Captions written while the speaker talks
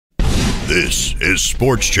This is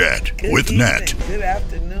Sports Chat with Nat. Good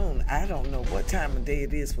afternoon. I don't know what time of day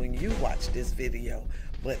it is when you watch this video,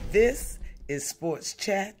 but this is Sports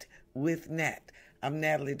Chat with Nat. I'm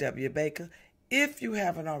Natalie W. Baker. If you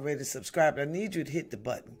haven't already subscribed, I need you to hit the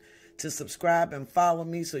button to subscribe and follow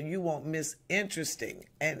me so you won't miss interesting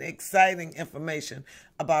and exciting information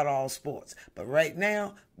about all sports. But right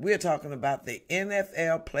now, we're talking about the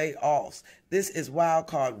NFL playoffs. This is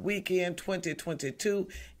wildcard weekend 2022.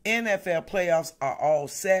 NFL playoffs are all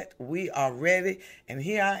set. We are ready. And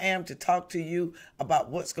here I am to talk to you about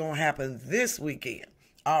what's going to happen this weekend.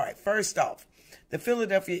 All right, first off, the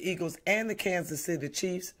Philadelphia Eagles and the Kansas City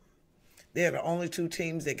Chiefs, they're the only two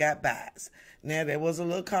teams that got byes. Now, there was a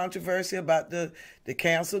little controversy about the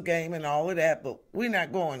canceled game and all of that, but we're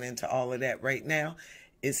not going into all of that right now.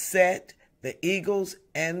 It's set. The Eagles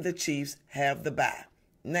and the Chiefs have the bye.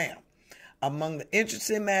 Now, among the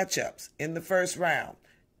interesting matchups in the first round,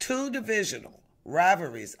 two divisional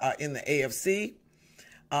rivalries are in the AFC,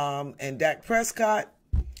 and Dak Prescott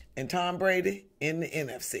and Tom Brady in the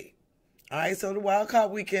NFC. All right, so the wild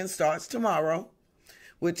card weekend starts tomorrow,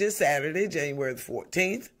 which is Saturday, January the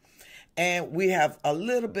 14th. And we have a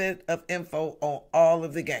little bit of info on all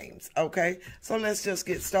of the games, okay? So let's just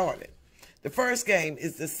get started. The first game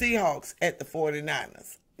is the Seahawks at the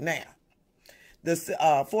 49ers. Now, the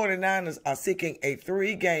 49ers are seeking a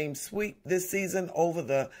 3-game sweep this season over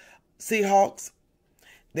the Seahawks.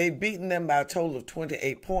 They've beaten them by a total of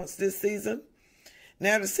 28 points this season.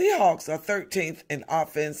 Now, the Seahawks are 13th in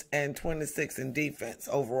offense and 26th in defense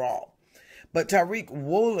overall. But Tariq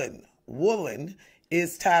Woolen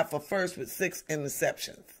is tied for first with 6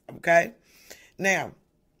 interceptions, okay? Now,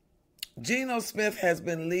 Geno Smith has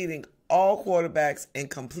been leading all quarterbacks in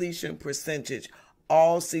completion percentage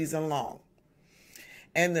all season long.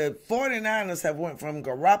 And the 49ers have went from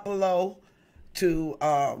Garoppolo to,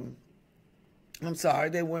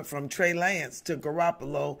 they went from Trey Lance to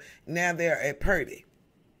Garoppolo. Now they're at Purdy,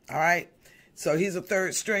 all right? So he's a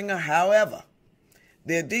third stringer. However,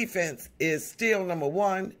 their defense is still number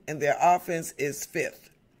 1, and their offense is 5th.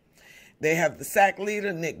 They have the sack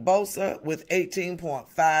leader, Nick Bosa, with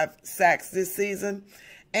 18.5 sacks this season,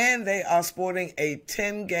 and they are sporting a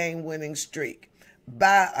 10-game winning streak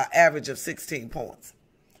by an average of 16 points.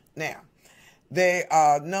 Now, they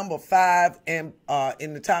are number 5 in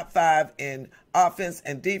the top 5 in offense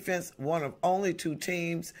and defense, one of only 2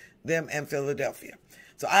 teams, them and Philadelphia.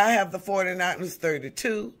 So I have the 49ers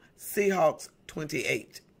 32, Seahawks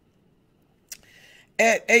 28.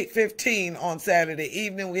 At 8:15 on Saturday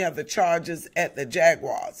evening, we have the Chargers at the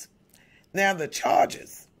Jaguars. Now, the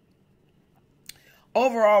Chargers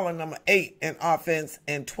overall are number 8 in offense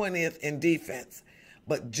and 20th in defense.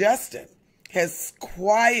 But Justin has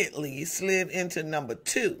quietly slid into number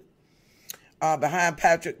 2 behind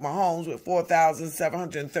Patrick Mahomes with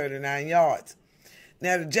 4,739 yards.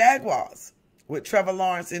 Now, the Jaguars, with Trevor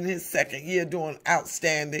Lawrence in his second year doing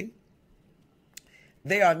outstanding,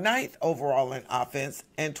 they are 9th overall in offense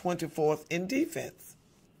and 24th in defense.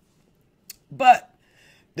 But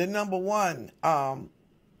the number 1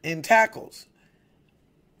 in tackles,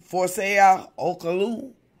 Forsea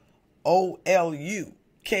Okulu, O-L-U-K-U-N,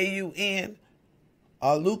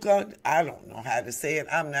 Luka, I don't know how to say it.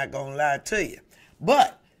 I'm not going to lie to you.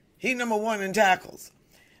 But he number 1 in tackles.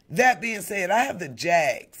 That being said, I have the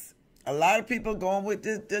Jags. A lot of people going with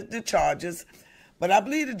the Chargers, but I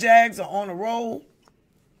believe the Jags are on a roll.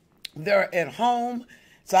 They're at home,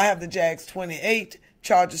 so I have the Jags 28,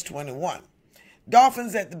 Chargers 21.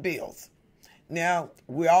 Dolphins at the Bills. Now,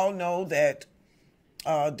 we all know that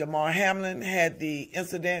Damar Hamlin had the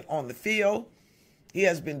incident on the field. He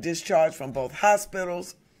has been discharged from both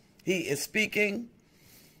hospitals. He is speaking.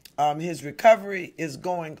 His recovery is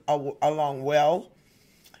going along well.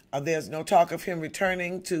 There's no talk of him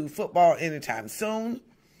returning to football anytime soon.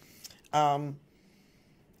 And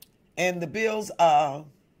the Bills are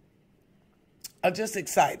just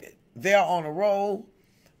excited. They're on a roll.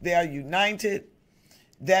 They are united.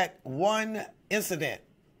 That one incident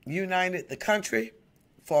united the country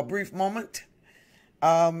for a brief moment.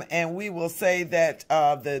 And we will say that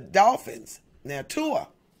the Dolphins, now Tua,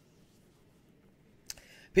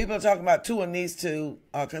 people are talking about Tua needs to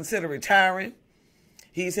consider retiring.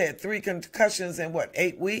 He's had 3 concussions in,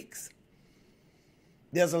 8 weeks?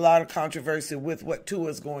 There's a lot of controversy with what Tua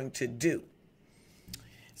is going to do.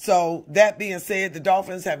 So that being said, the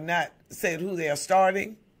Dolphins have not said who they are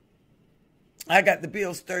starting. I got the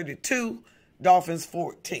Bills 32, Dolphins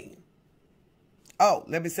 14. Oh,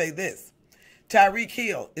 let me say this. Tyreek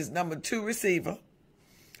Hill is number 2 receiver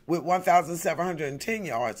with 1,710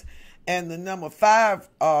 yards. And the number 5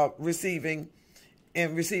 receiving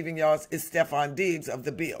in receiving yards is Stephon Diggs of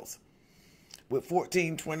the Bills with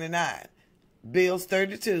 1429. Bills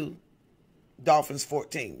 32, Dolphins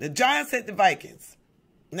 14. The Giants at the Vikings.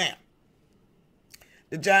 Now,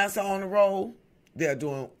 the Giants are on the roll. They're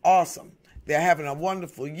doing awesome. They're having a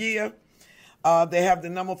wonderful year. They have the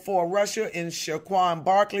number 4 rusher in Saquon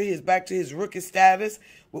Barkley. He's back to his rookie status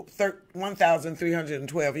with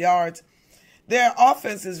 1,312 yards. Their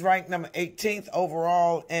offense is ranked number 18th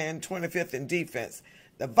overall and 25th in defense.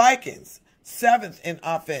 The Vikings, 7th in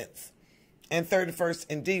offense and 31st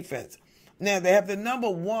in defense. Now, they have the number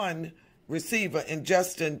 1 receiver in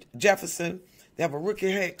Justin Jefferson. They have a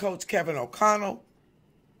rookie head coach, Kevin O'Connell.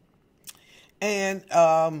 And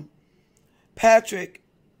Patrick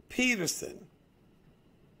Peterson.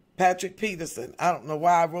 I don't know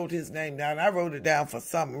why I wrote his name down. I wrote it down for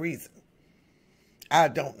some reason. I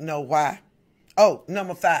don't know why. Oh,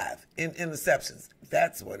 number 5 in interceptions.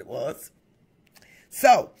 That's what it was.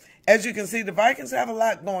 So, as you can see, the Vikings have a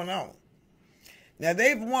lot going on. Now,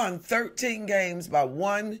 they've won 13 games by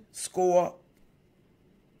 1 score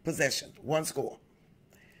possession. 1 score.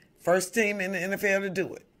 First team in the NFL to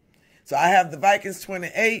do it. So, I have the Vikings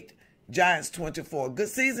 28, Giants 24. Good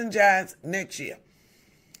season, Giants, next year.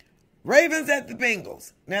 Ravens at the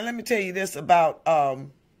Bengals. Now, let me tell you this about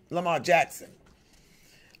Lamar Jackson.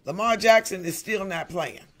 Lamar Jackson is still not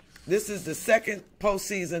playing. This is the second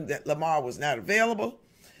postseason that Lamar was not available.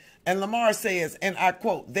 And Lamar says, and I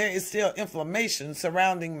quote, "There is still inflammation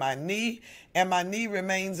surrounding my knee, and my knee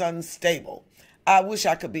remains unstable. I wish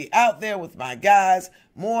I could be out there with my guys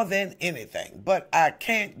more than anything, but I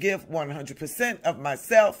can't give 100% of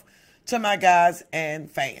myself to my guys and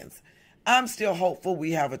fans. I'm still hopeful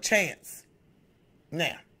we have a chance."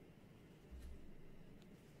 Now,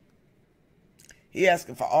 he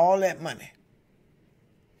asking for all that money.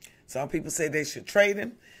 Some people say they should trade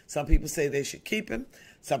him. Some people say they should keep him.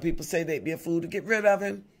 Some people say they'd be a fool to get rid of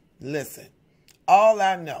him. Listen, all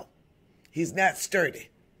I know, he's not sturdy.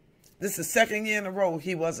 This is the second year in a row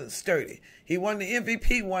he wasn't sturdy. He won the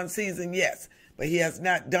MVP one season, yes, but he has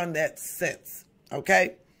not done that since,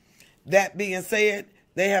 okay? That being said,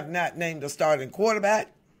 they have not named a starting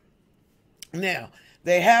quarterback. Now,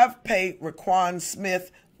 they have paid Raquan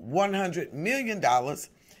Smith $100 million.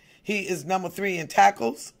 He is number 3 in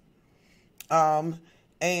tackles. And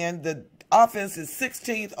the offense is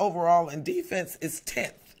 16th overall and defense is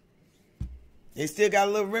 10th. They still got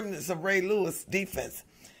a little remnants of Ray Lewis defense.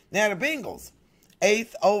 Now the Bengals,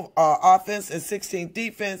 8th offense and 16th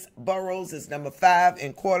defense. Burrows is number 5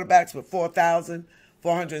 in quarterbacks with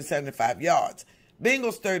 4,475 yards.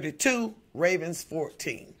 Bengals 32, Ravens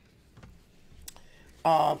 14.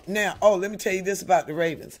 Now, let me tell you this about the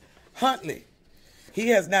Ravens. Huntley, he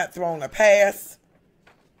has not thrown a pass.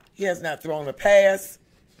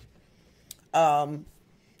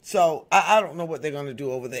 So I don't know what they're going to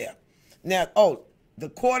do over there. Now,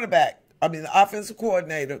 the offensive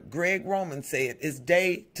coordinator, Greg Roman, said it's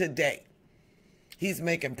day to day. He's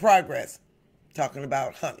making progress, talking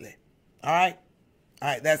about Huntley. All right,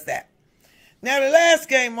 that's that. Now, the last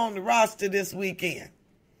game on the roster this weekend,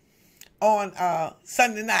 on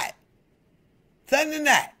Sunday night,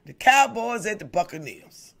 the Cowboys at the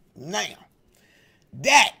Buccaneers. Now,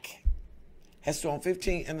 Dak has thrown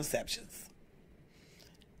 15 interceptions.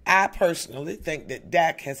 I personally think that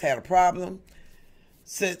Dak has had a problem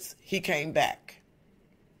since he came back.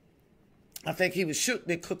 I think he was shook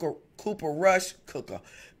that Cooper Rush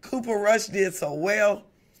did so well.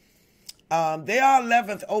 They are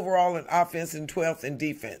 11th overall in offense and 12th in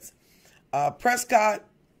defense. Prescott,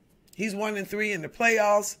 he's 1-3 in the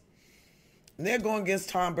playoffs. And they're going against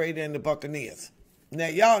Tom Brady and the Buccaneers. Now,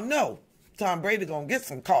 y'all know Tom Brady going to get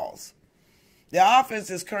some calls. Their offense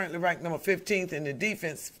is currently ranked number 15th and the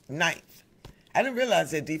defense 9th. I didn't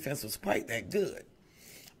realize their defense was quite that good.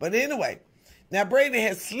 But anyway, now Brady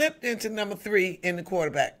has slipped into number 3 in the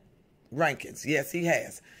quarterback rankings. Yes, he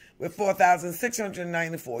has. With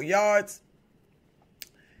 4,694 yards.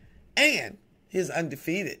 And he's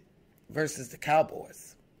undefeated versus the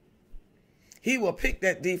Cowboys. He will pick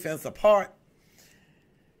that defense apart.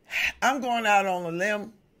 I'm going out on a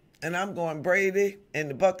limb, and I'm going Brady and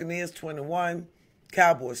the Buccaneers 21,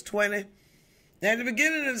 Cowboys 20. Now, at the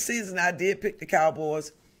beginning of the season, I did pick the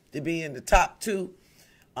Cowboys to be in the top 2.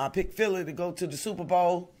 I picked Philly to go to the Super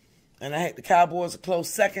Bowl, and I had the Cowboys a close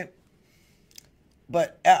second.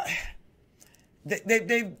 But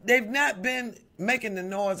they've not been making the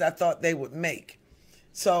noise I thought they would make.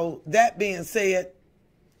 So, that being said,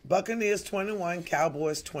 Buccaneers 21,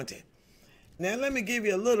 Cowboys 20. Now, let me give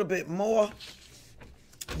you a little bit more.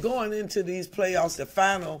 Going into these playoffs, the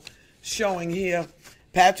final showing here,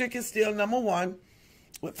 Patrick is still number 1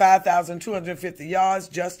 with 5,250 yards.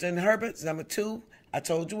 Justin Herbert's number 2. I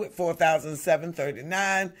told you with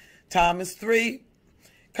 4,739. Thomas 3.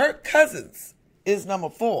 Kirk Cousins is number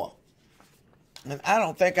 4. And I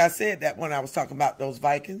don't think I said that when I was talking about those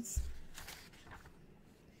Vikings.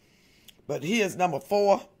 But he is number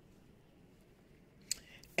 4.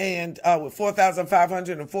 And with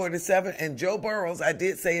 4,547. And Joe Burrows, I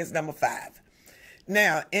did say, is number 5.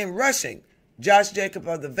 Now, in rushing, Josh Jacobs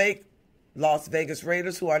of the Las Vegas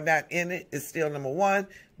Raiders, who are not in it, is still number 1.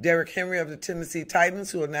 Derrick Henry of the Tennessee Titans,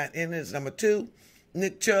 who are not in it, is number 2.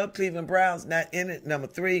 Nick Chubb, Cleveland Browns, not in it, number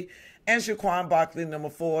 3. And Saquon Barkley, number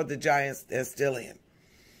 4. The Giants, they're still in.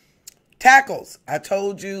 Tackles, I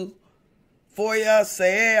told you, Foya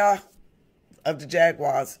Sayea of the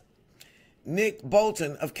Jaguars. Nick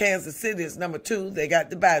Bolton of Kansas City is number 2. They got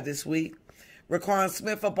the bye this week. Raquan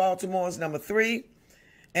Smith of Baltimore is number 3.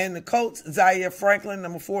 And the Colts, Zaire Franklin,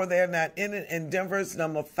 number 4, they're not in it. And Denver's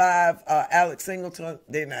number 5, Alex Singleton,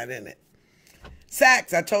 they're not in it.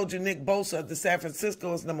 Sacks, I told you Nick Bosa of the San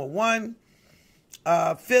Francisco is number 1.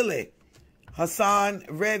 Philly, Hassan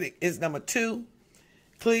Reddick is number 2.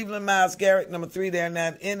 Cleveland, Myles Garrett, number 3, they're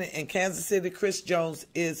not in it. And Kansas City, Chris Jones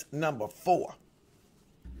is number 4.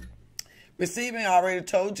 Receiving, I already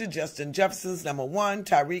told you, Justin Jefferson's number 1.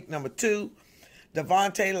 Tyreek, number 2.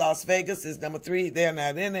 Devontae, Las Vegas, is number 3. They're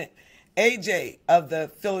not in it. AJ of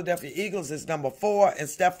the Philadelphia Eagles is number 4. And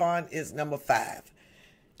Stephon is number 5.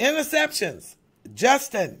 Interceptions.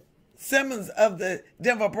 Justin Simmons of the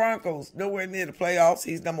Denver Broncos, nowhere near the playoffs.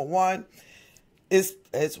 He's number 1. It's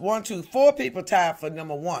 4 people tied for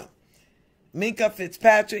number 1. Minka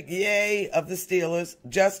Fitzpatrick, yay, of the Steelers.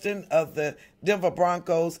 Justin of the Denver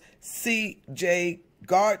Broncos. C.J.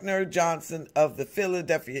 Gardner-Johnson of the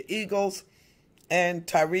Philadelphia Eagles. And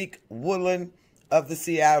Tyreek Woolen of the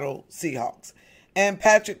Seattle Seahawks. And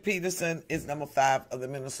Patrick Peterson is number 5 of the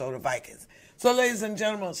Minnesota Vikings. So, ladies and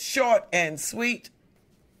gentlemen, short and sweet.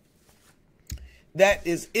 That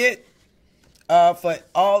is it for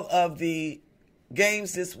all of the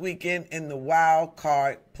games this weekend in the wild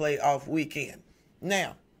card playoff weekend.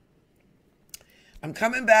 Now, I'm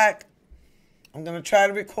coming back. I'm going to try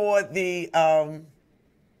to record the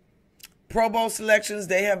Pro Bowl selections.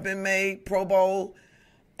 They have been made. Pro Bowl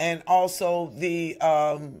and also the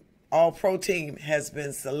All-Pro team has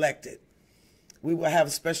been selected. We will have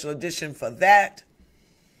a special edition for that.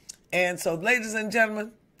 And so, ladies and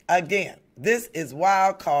gentlemen, again, this is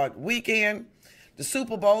Wild Card Weekend. The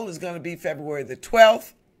Super Bowl is going to be February the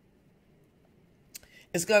 12th.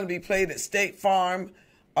 It's going to be played at State Farm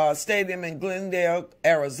Stadium in Glendale,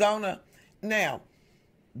 Arizona. Now,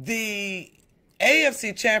 the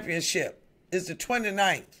AFC Championship is the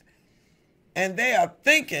 29th. And they are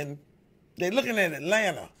thinking, they're looking at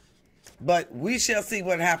Atlanta. But we shall see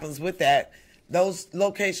what happens with that. Those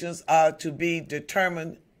locations are to be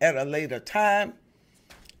determined at a later time.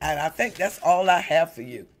 And I think that's all I have for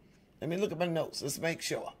you. Let me look at my notes. Let's make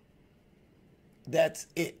sure. That's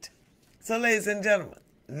it. So, ladies and gentlemen,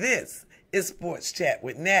 this is Sports Chat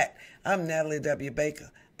with Nat. I'm Natalie W.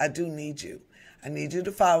 Baker. I do need you. I need you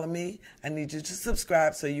to follow me. I need you to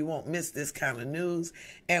subscribe so you won't miss this kind of news.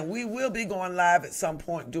 And we will be going live at some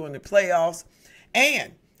point during the playoffs.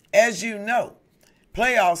 And as you know,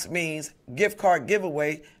 playoffs means gift card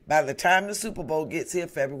giveaway by the time the Super Bowl gets here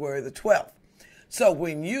February the 12th. So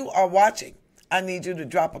when you are watching, I need you to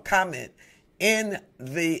drop a comment in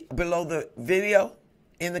below the video,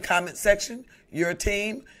 in the comment section, your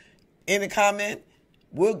team, in the comment.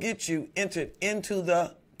 We'll get you entered into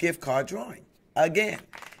the gift card drawing. Again,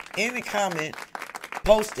 any comment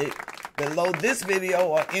posted below this video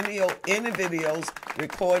or any videos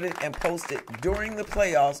recorded and posted during the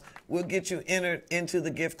playoffs will get you entered into the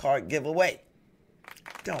gift card giveaway.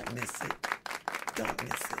 Don't miss it. Don't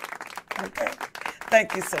miss it. Okay?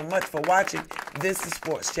 Thank you so much for watching. This is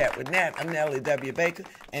Sports Chat with Nat. I'm Natalie W. Baker,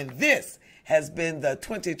 and this has been the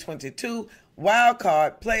 2022 Wild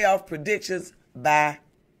Card Playoff Predictions by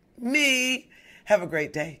me. Have a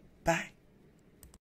great day. Bye.